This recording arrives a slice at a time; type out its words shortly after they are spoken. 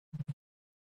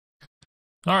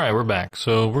All right, we're back.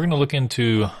 So we're going to look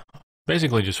into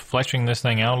basically just fleshing this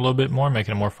thing out a little bit more,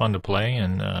 making it more fun to play,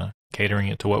 and catering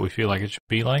it to what we feel like it should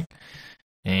be like.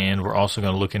 And we're also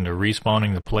going to look into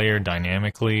respawning the player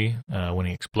dynamically when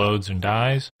he explodes and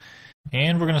dies.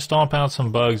 And we're going to stomp out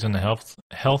some bugs in the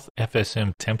health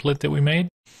FSM template that we made,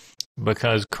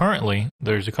 because currently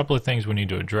there's a couple of things we need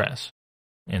to address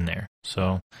in there.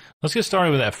 So let's get started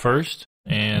with that first,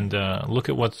 and look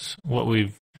at what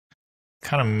we've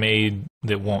kind of made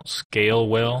that won't scale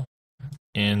well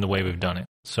in the way we've done it.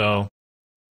 So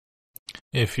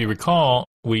if you recall,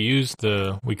 we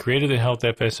created the health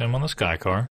FSM on the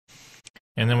Skycar,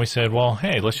 and then we said, well,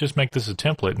 hey, let's just make this a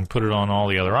template and put it on all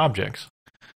the other objects.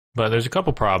 But there's a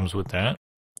couple problems with that,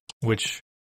 which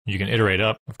you can iterate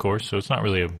up, of course, so it's not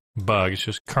really a bug, it's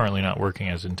just currently not working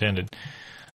as intended.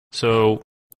 So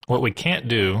what we can't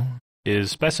do is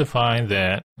specify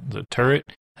that the turret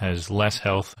has less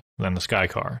health than the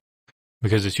Skycar,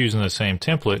 because it's using the same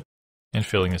template and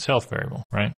filling this health variable,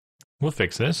 right? We'll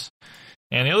fix this.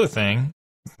 And the other thing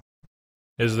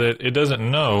is that it doesn't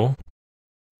know.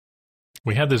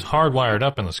 We had this hardwired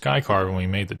up in the Skycar when we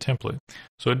made the template,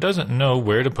 so it doesn't know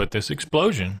where to put this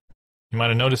explosion. You might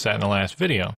have noticed that in the last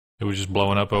video. It was just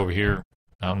blowing up over here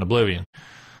out in oblivion.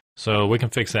 So we can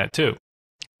fix that too.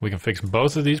 We can fix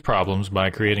both of these problems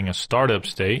by creating a startup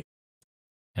state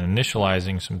and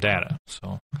initializing some data.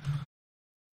 So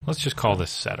let's just call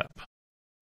this setup.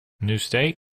 New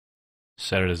state,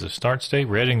 set it as a start state.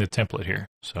 We're editing the template here.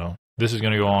 So this is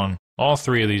going to go on all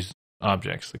three of these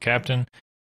objects, the captain,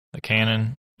 the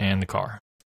cannon, and the car.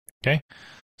 Okay,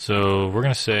 so we're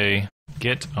going to say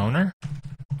get owner,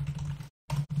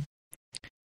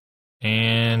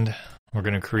 and we're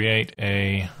going to create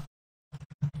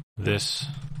this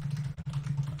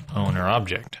owner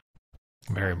object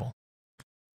variable.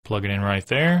 Plug it in right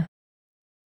there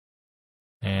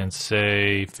and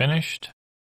say finished,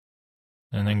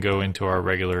 and then go into our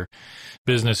regular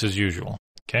business as usual.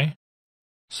 Okay,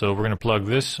 so we're going to plug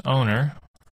this owner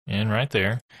in right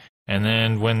there, and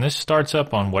then when this starts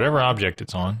up on whatever object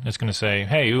it's on, it's going to say,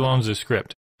 hey, who owns this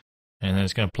script? And then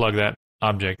it's going to plug that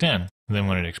object in. And then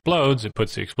when it explodes, it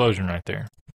puts the explosion right there.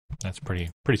 That's pretty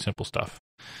simple stuff.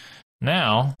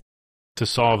 Now, to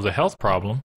solve the health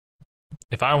problem,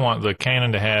 if I want the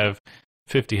cannon to have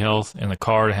 50 health and the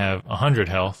car to have 100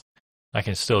 health, I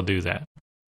can still do that.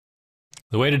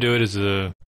 The way to do it is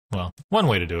one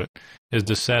way to do it is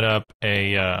to set up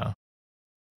a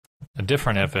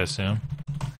different FSM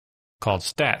called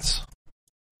stats.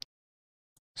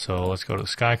 So let's go to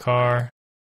Skycar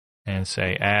and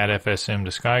say add FSM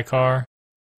to Skycar,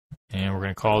 and we're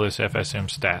going to call this FSM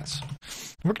stats.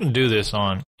 We're going to do this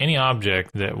on any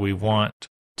object that we want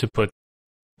to put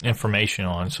information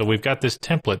on. So we've got this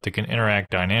template that can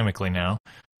interact dynamically now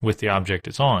with the object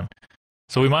it's on.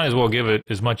 So we might as well give it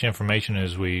as much information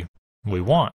as we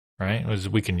want, right? As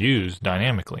we can use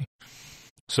dynamically.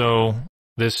 So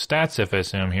this stats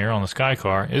FSM here on the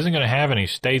Skycar isn't going to have any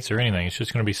states or anything. It's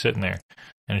just going to be sitting there,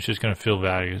 and it's just going to fill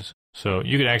values. So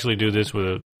you could actually do this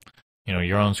with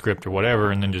your own script or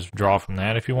whatever, and then just draw from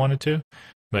that if you wanted to.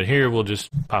 But here we'll just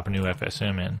pop a new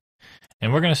FSM in,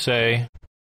 and we're going to say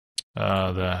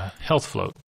the health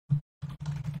float.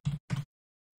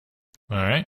 All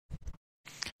right.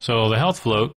 So the health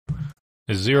float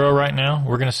is 0 right now.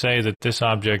 We're going to say that this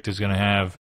object is going to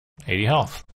have 80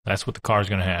 health. That's what the car is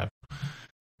going to have.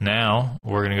 Now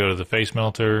we're going to go to the face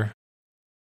melter,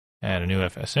 add a new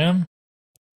FSM,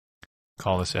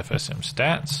 call this FSM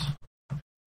stats,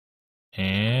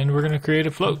 and we're going to create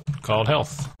a float called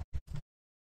health.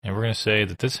 And we're going to say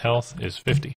that this health is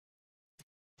 50.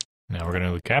 Now we're going to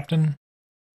go to the captain,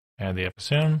 add the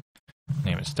FSM,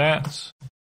 name it stats,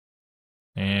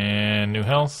 and new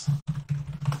health,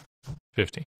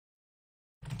 50.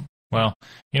 Well,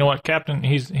 you know what, Captain,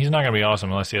 he's not going to be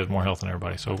awesome unless he has more health than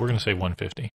everybody, so we're going to say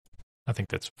 150. I think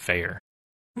that's fair.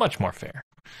 Much more fair.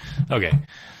 Okay,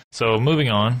 so moving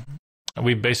on,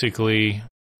 we basically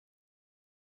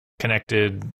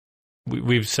connected,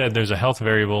 we've said there's a health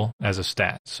variable as a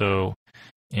stat. So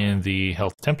in the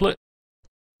health template,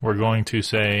 we're going to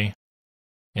say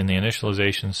in the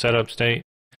initialization setup state,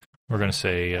 we're going to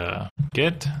say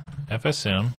get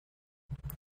FSM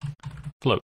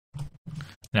float.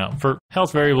 Now, for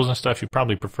health variables and stuff, you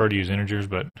probably prefer to use integers,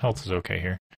 but health is okay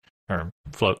here, or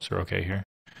floats are okay here.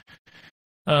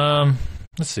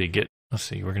 Let's see,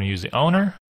 we're going to use the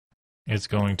owner. It's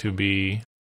going to be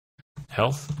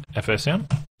health FSM,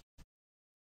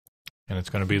 and it's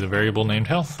going to be the variable named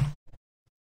health.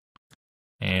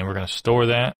 And we're going to store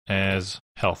that as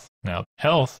health. Now,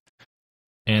 health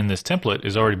in this template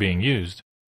is already being used,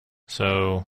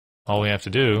 so all we have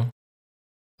to do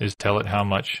is tell it how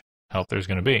much health there's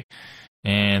going to be.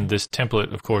 And this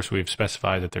template, of course, we've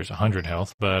specified that there's 100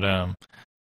 health, but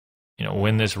you know,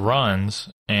 when this runs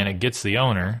and it gets the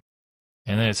owner,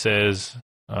 and then it says,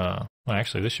 well,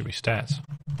 actually, this should be stats.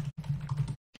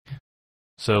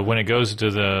 So when it goes to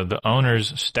the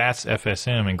owner's stats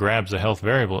FSM and grabs the health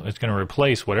variable, it's going to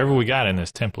replace whatever we got in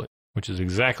this template, which is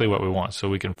exactly what we want. So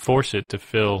we can force it to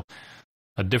fill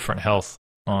a different health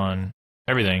on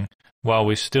everything while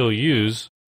we still use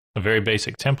a very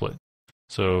basic template.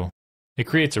 So it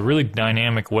creates a really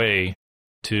dynamic way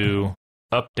to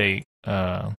update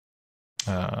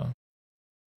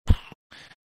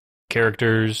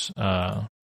characters,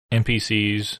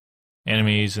 NPCs,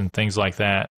 enemies, and things like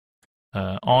that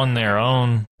on their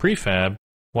own prefab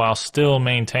while still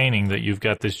maintaining that you've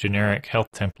got this generic health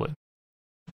template.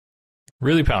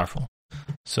 Really powerful.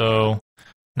 So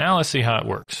now let's see how it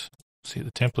works. See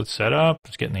the template set up,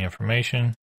 it's getting the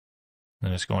information,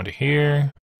 then it's going to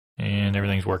here, and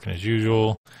everything's working as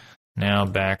usual. Now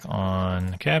back on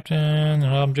the captain and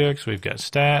objects, we've got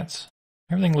stats.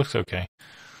 Everything looks okay.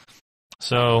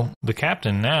 So the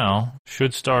captain now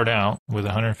should start out with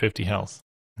 150 health.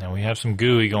 Now we have some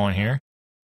GUI going here,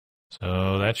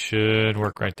 so that should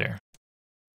work right there.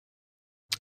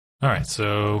 All right,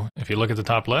 so if you look at the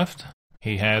top left,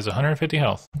 he has 150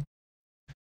 health.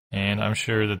 And I'm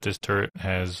sure that this turret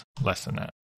has less than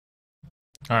that.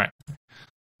 All right,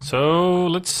 so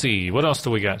let's see. What else do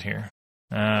we got here?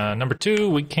 Number 2,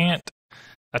 we can't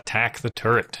attack the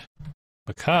turret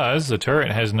because the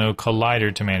turret has no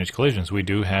collider to manage collisions. We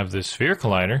do have this sphere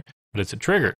collider, but it's a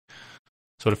trigger.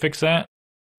 So to fix that,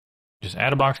 just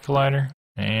add a box collider,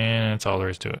 and that's all there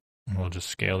is to it. And we'll just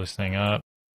scale this thing up.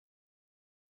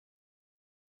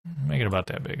 Make it about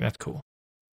that big. That's cool.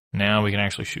 Now we can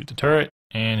actually shoot the turret,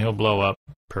 and he'll blow up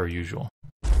per usual.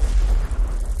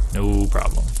 No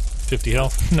problem. 50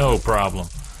 health? No problem.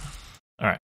 All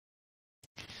right.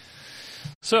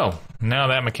 So now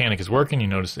that mechanic is working. You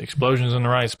notice the explosion's in the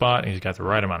right spot. He's got the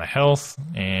right amount of health,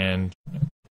 and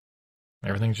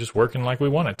everything's just working like we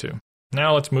want it to.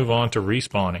 Now let's move on to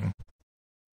respawning.